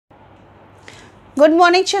Good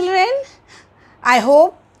morning, children. I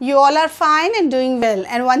hope you all are fine and doing well.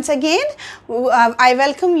 And once again, I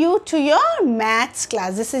welcome you to your maths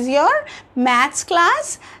class. This is your maths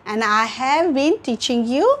class, and I have been teaching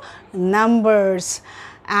you numbers.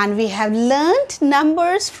 And we have learnt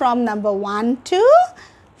numbers from number 1 to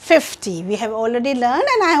 50. We have already learned,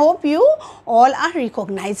 and I hope you all are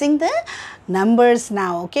recognizing the numbers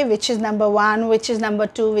now. Okay, which is number 1, which is number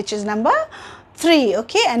 2, which is number 3.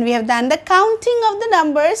 Okay, and we have done the counting of the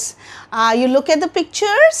numbers. You look at the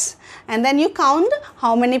pictures and then you count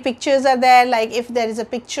how many pictures are there. Like if there is a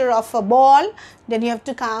picture of a ball, then you have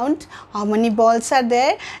to count how many balls are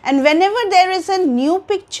there. And whenever there is a new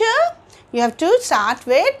picture, you have to start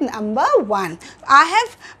with number 1.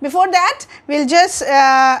 Before that, we'll just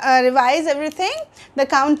revise everything, the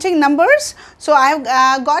counting numbers. So I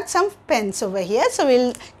have got some pens over here. So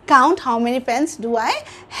we'll count how many pens do I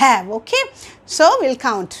have. Okay, so we'll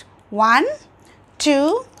count 1,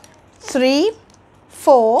 2, 3,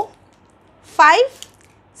 4, 5,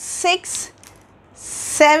 6,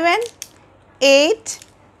 7, 8,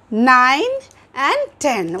 9 and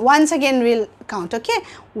 10. Once again we'll count. Okay,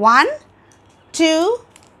 1, 2,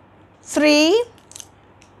 3,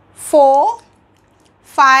 4,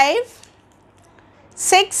 5,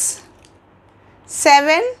 6,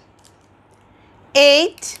 7,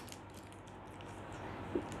 8,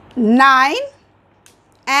 9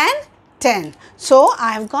 and 10. So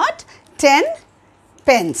I have got 10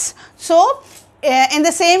 pens. So in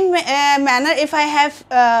the same manner, if I have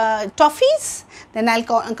toffees, then I'll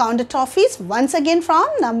count the toffees once again from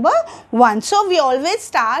number 1. So we always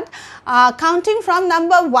start counting from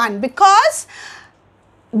number 1, because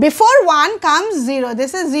before 1 comes 0.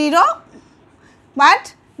 This is 0,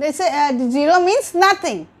 but this 0 means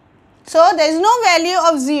nothing. So there is no value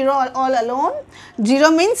of 0 all alone. 0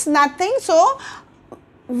 means nothing. So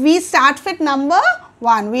we start with number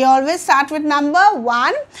 1. We always start with number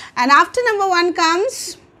 1, and after number 1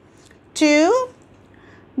 comes 2,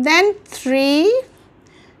 then 3,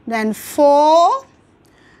 then 4,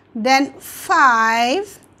 then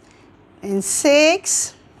 5, and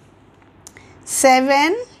 6,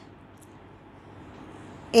 7,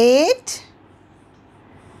 8,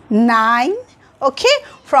 9. Okay,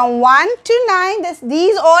 from 1 to 9,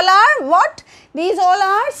 these all are what? These all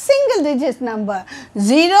are single digit number.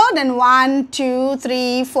 0, then 1, 2,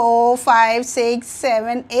 3, 4, 5, 6,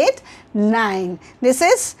 7, 8, 9. This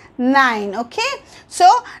is 9. Okay, so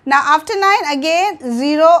now after 9 again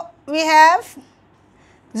 0 we have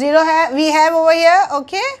over here.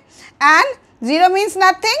 Okay, and 0 means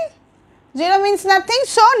nothing. 0 means nothing.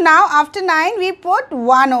 So now after 9 we put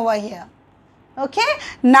 1 over here. Okay,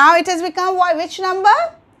 now it has become which number?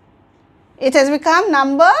 It has become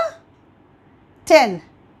number 10.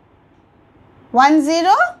 1,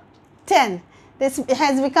 0, 10. This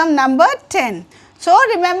has become number 10. So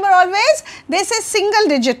remember always, this is single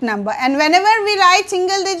digit number, and whenever we write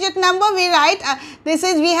single digit number, we write this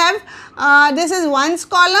is ones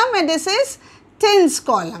column and this is tens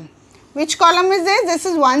column. Which column is this? This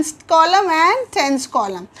is ones column and tens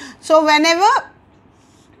column. So whenever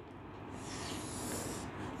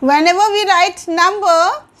we write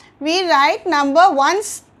number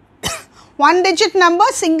ones, one digit number,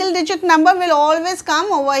 single digit number will always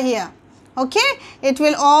come over here. Okay, it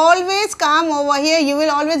will always come over here. You will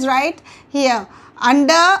always write here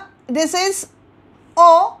under, this is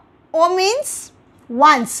O. O means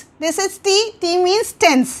ones. This is T. T means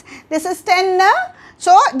tens. This is 10.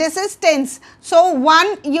 So this is tens. So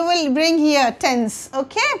 1 you will bring here, tens.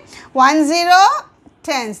 Okay, 1, 0,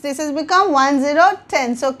 tens. This has become 1, 0,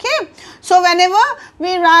 tens. Okay, so whenever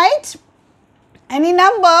we write any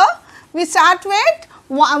number, we start with,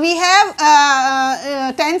 we have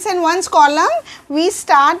tens and ones column. We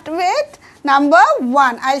start with number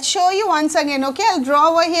 1. I'll show you once again. Okay, I'll draw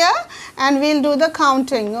over here and we'll do the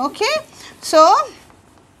counting. Okay, so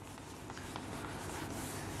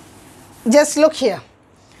just look here.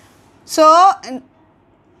 So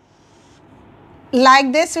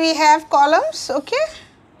like this we have columns. Okay,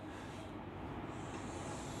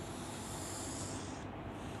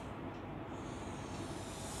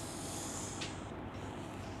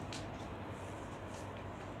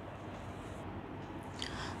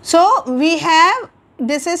 so we have,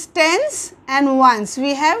 this is tens and ones.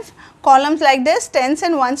 We have columns like this, tens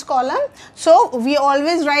and ones column. So we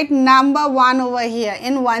always write number 1 over here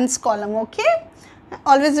in ones column. Okay,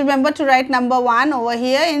 always remember to write number 1 over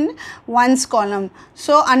here in ones column.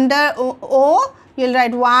 So under O you'll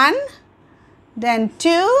write 1, then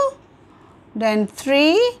 2, then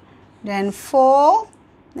 3, then 4,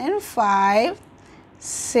 then 5,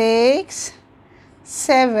 6,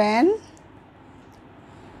 7,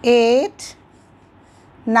 8,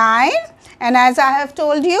 9, and as I have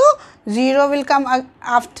told you, 0 will come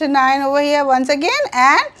after 9 over here once again,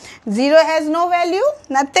 and 0 has no value,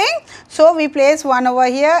 nothing. So, we place 1 over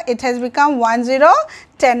here, it has become 1 0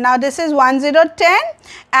 10. Now, this is 1 0 10,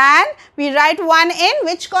 and we write 1 in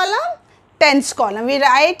which column? Tens column. We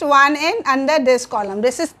write 1 in under this column.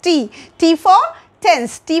 This is T. T for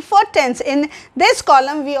tens. T for tens. In this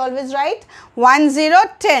column, we always write 1 0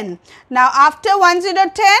 10. Now, after 1 0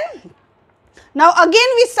 10, now again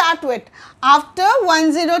we start with, after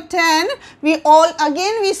 1 0 10,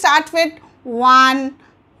 we start with 1,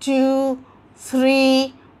 2,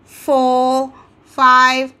 3, 4,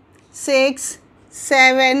 5, 6,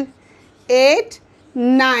 7, 8,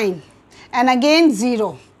 9, and again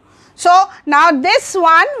 0. So, now this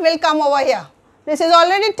one will come over here. This is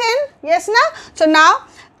already 10, yes na? So, now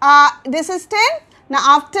this is 10. Now,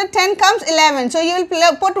 after 10 comes 11. So, you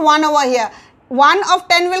will put 1 over here. 1 of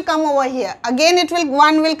 10 will come over here. Again,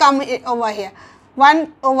 1 will come over here.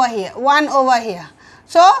 1 over here. 1 over here.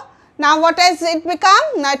 So, now what has it become?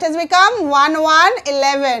 Now, it has become 1 1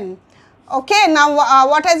 11. Okay. Now,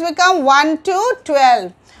 what has become? 1 2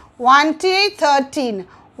 12. 1 3 13.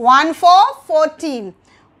 1 4 14.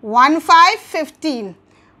 1 5 15.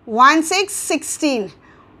 1 6 16.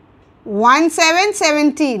 1 7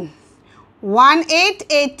 17. 1 8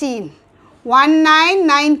 18. 1 9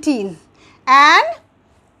 19. And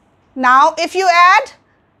now if you add,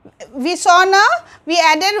 we saw now, we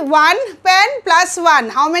added 1 pen plus 1.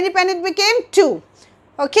 How many pen it became? 2.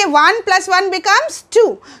 Okay, 1 plus 1 becomes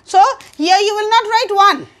 2. So, here you will not write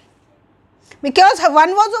 1 because 1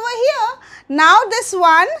 was over here. Now, this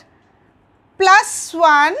 1 plus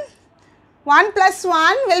 1, 1 plus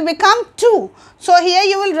 1 will become 2. So, here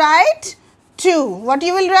you will write 2. What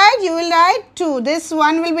you will write? You will write 2. This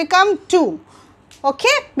 1 will become 2.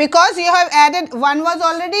 Okay, because you have added, 1 was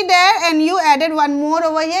already there and you added 1 more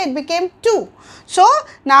over here, it became 2. So,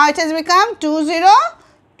 now it has become 2 0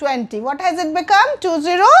 20. What has it become? 2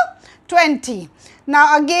 0 20.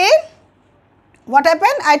 Now, again, what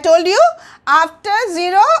happened? I told you, after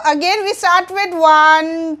 0, again we start with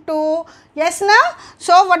 1, 2, yes na?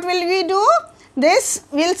 So, what will we do? This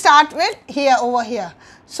we will start with here, over here.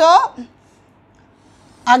 So,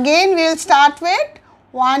 again we will start with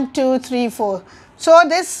 1, 2, 3, 4. So,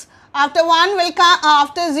 this after 1 will come,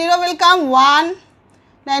 after 0 will come 1,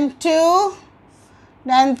 then 2,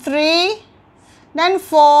 then 3, then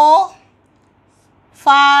 4,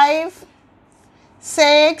 5,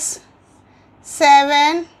 6,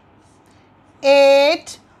 7,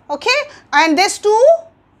 8, okay, and this 2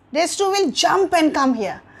 will jump and come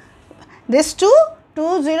here. This 2,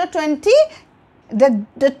 2, 0, 20,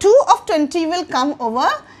 the 2 of 20 will come over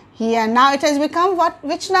here. Now, it has become what?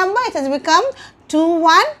 Which number? It has become 2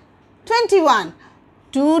 1 21,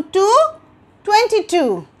 2 2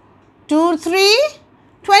 22, 2 3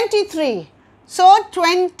 23. So,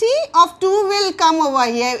 20 of 2 will come over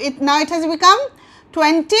here. Now, it has become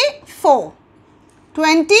 24,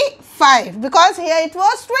 25, because here it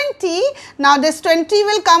was 20. Now, this 20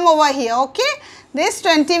 will come over here. Okay, this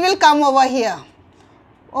 20 will come over here.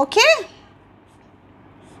 Okay.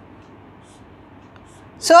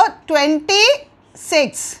 So,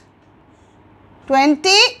 26,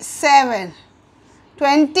 27,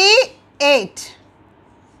 28,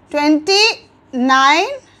 29,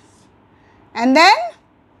 and then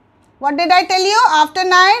what did I tell you? After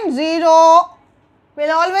 9, 0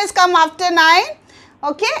 will always come after 9.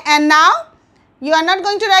 Okay, and now you are not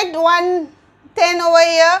going to write 1 10 over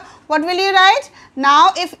here. What will you write?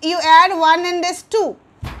 Now, if you add 1 in this 2,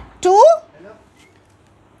 2,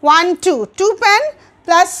 1, 2, 2 pen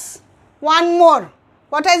plus 1 more.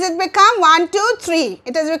 What has it become? 1, 2, 3.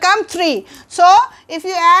 It has become 3. So, if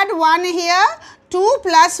you add 1 here, 2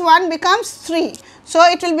 plus 1 becomes 3. So,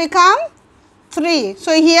 it will become 3.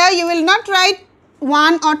 So, here you will not write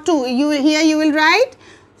 1 or 2. Here you will write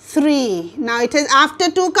 3. Now, it is after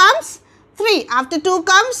 2 comes 3. After 2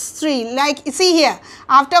 comes 3. Like, see here.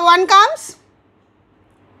 After 1 comes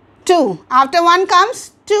 2. After 1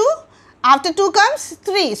 comes 2. After 2 comes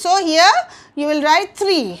 3. So, here you will write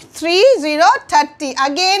 3. 3, 0, 30.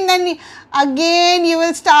 Again you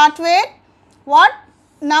will start with what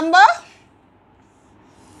number?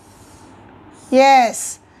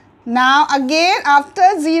 Yes. Now, again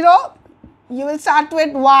after 0, you will start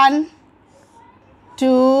with 1,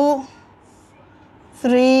 2,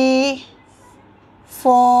 3,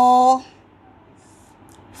 4,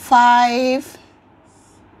 5,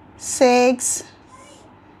 6,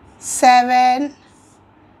 7,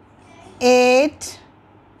 8,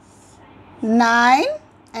 9,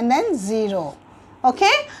 and then 0.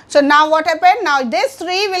 Okay. So now what happened? Now this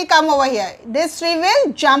 3 will come over here. This 3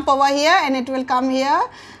 will jump over here and it will come here.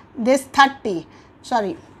 This 30.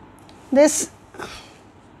 Sorry. This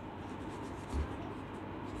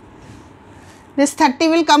 30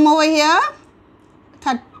 will come over here.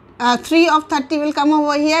 3 of 30 will come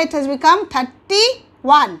over here. It has become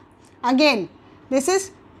 31. Again, this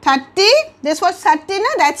is 30. This was 30, no?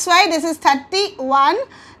 That's why this is 31,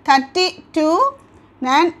 32,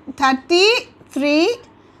 then 33,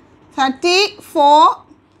 34,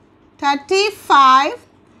 35,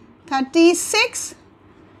 36,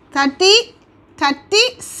 30,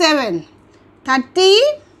 37, 30.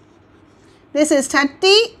 This is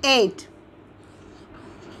 38.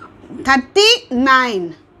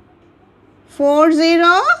 39, 40,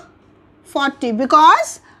 40,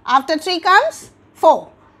 because after 3 comes 4.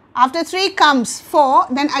 After 3 comes 4,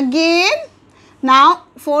 then again now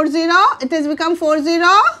 40, it has become 40,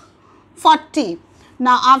 40.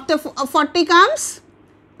 Now after 40 comes,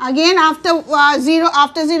 again after 0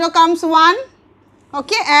 comes 1,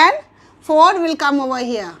 okay, and 4 will come over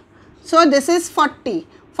here. So this is 40,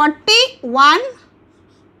 41,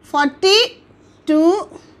 42,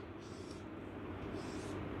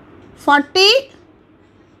 43,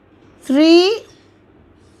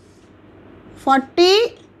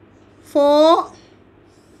 44,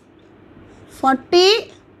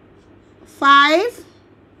 45,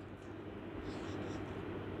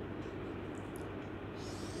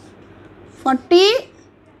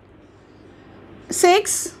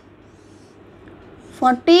 46,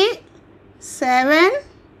 47,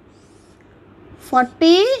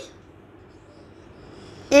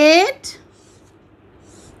 48,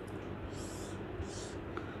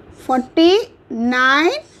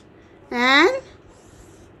 49, and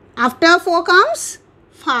after 4 comes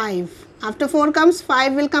 5. After 4 comes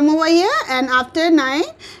 5 will come over here, and after 9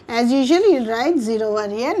 as usual you write 0 over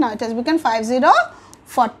here. Now it has become 50,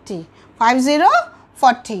 40. 50,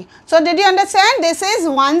 40. So did you understand? This is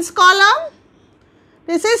 1's column.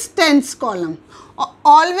 This is 10's column.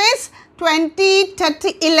 Always 20,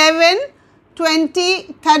 30, 11, 20,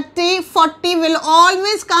 30, 40 will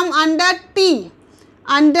always come under T.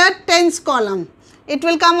 Under 10's column. It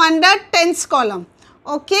will come under 10's column.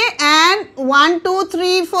 Okay, and 1, 2,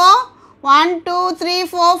 3, 4, 1, 2, 3,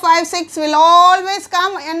 4, 5, 6 will always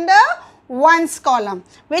come under 1's column.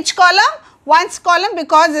 Which column? 1's column,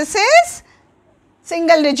 because this is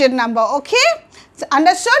single digit number. Okay, so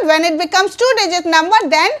understood? When it becomes 2 digit number,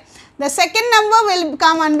 then the second number will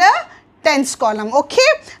come under 10's column. Okay,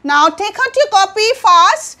 now take out your copy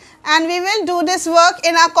fast, and we will do this work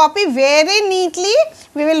in our copy very neatly.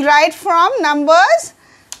 We will write from numbers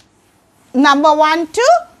number 1 to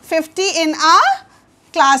 50 in our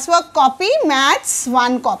classwork copy, Maths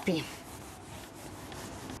 1 copy.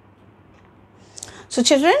 So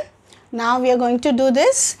children, now we are going to do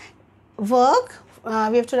this work.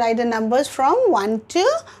 We have to write the numbers from 1 to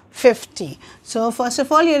 50. So first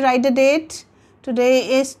of all, you write the date.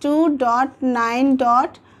 Today is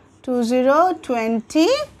 2.9.2020,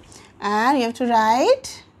 and you have to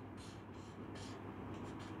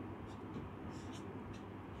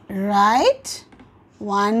write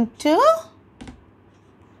 1 to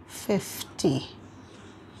 50.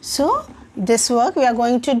 So this work we are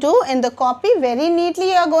going to do in the copy very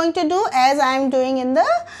neatly. You are going to do as I am doing in the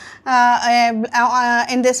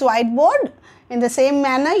in this whiteboard. In the same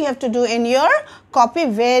manner you have to do in your copy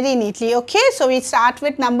very neatly. Okay, so we start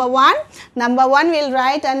with number 1. Number 1 we will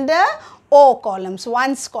write under O columns,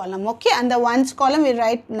 1's column. Okay, under 1's column we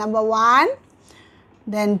write number 1,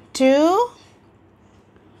 then 2,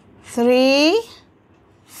 3,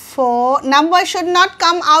 4. Number should not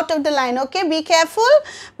come out of the line. Okay, be careful.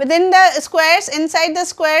 Within the squares, inside the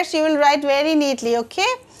squares you will write very neatly. Okay,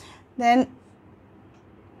 then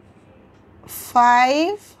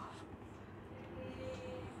 5,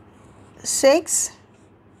 6,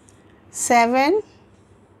 7,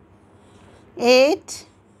 8,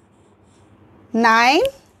 9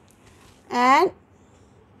 and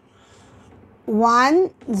 1,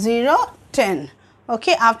 0, 10.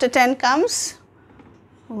 Okay, after 10 comes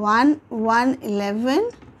 1, 1,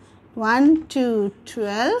 11, 1, 2,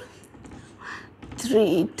 12,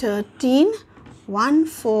 3, 13, 1,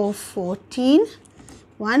 4, 14,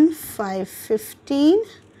 1, 5, 15,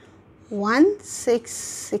 1, 6,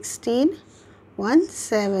 16, 1,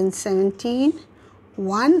 7, 17,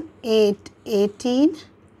 1, 8, 18,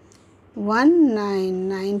 1, 9,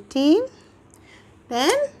 19.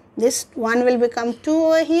 Then this 1 will become 2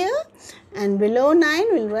 over here, and below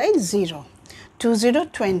 9 will write 0. 2, 0,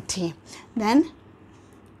 20. Then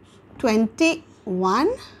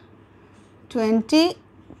 21,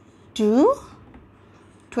 22,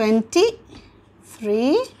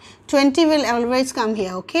 23, 20 will always come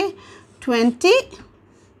here, okay,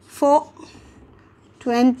 24,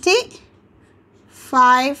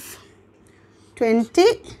 25,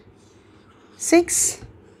 26,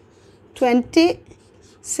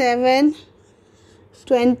 27,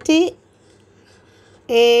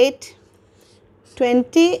 28,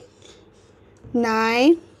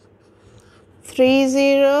 29,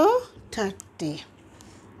 30, 30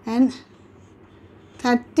 and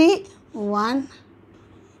 31,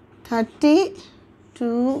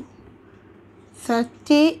 32,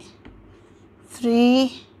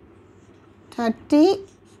 33,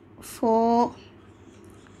 34,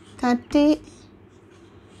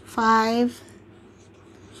 35,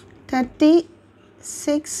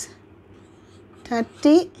 36,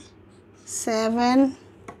 37,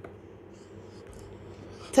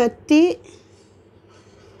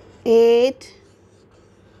 38,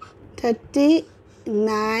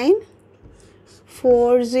 39,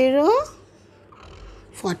 40,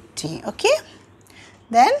 40, okay.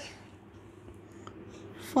 Then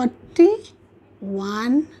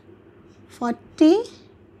 41,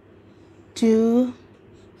 42,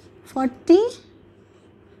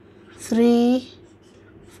 43,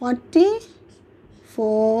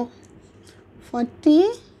 44,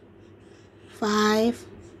 45,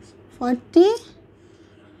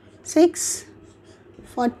 46,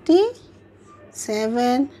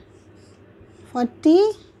 47,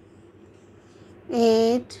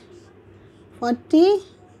 48,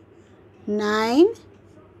 49,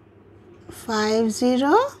 50,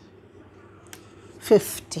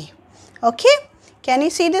 50. Okay, can you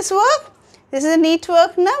see this work? This is a neat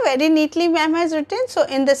work now, very neatly ma'am has written. So,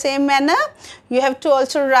 in the same manner, you have to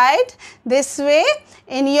also write this way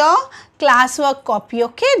in your classwork copy,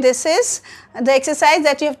 okay. This is the exercise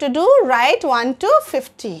that you have to do, write 1 to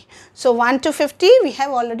 50. So, 1 to 50 we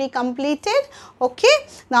have already completed, okay.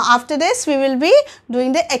 Now, after this we will be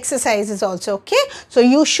doing the exercises also, okay. So,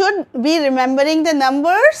 you should be remembering the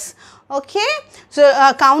numbers, okay. So,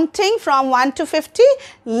 counting from 1 to 50,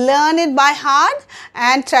 learn it by heart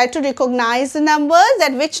and try to recognize the numbers,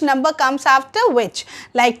 that which number comes after which.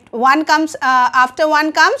 Like 1 comes, after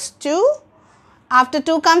 1 comes 2, after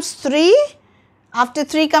 2 comes 3, after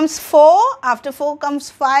 3 comes 4, after 4 comes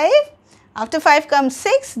 5, after 5 comes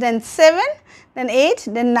 6, then 7, then 8,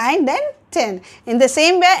 then 9, then 10. In the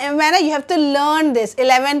same manner, you have to learn this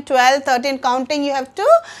 11, 12, 13 counting, you have to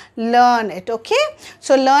learn it, okay.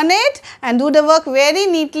 So, learn it and do the work very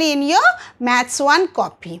neatly in your Maths 1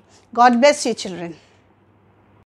 copy. God bless you children.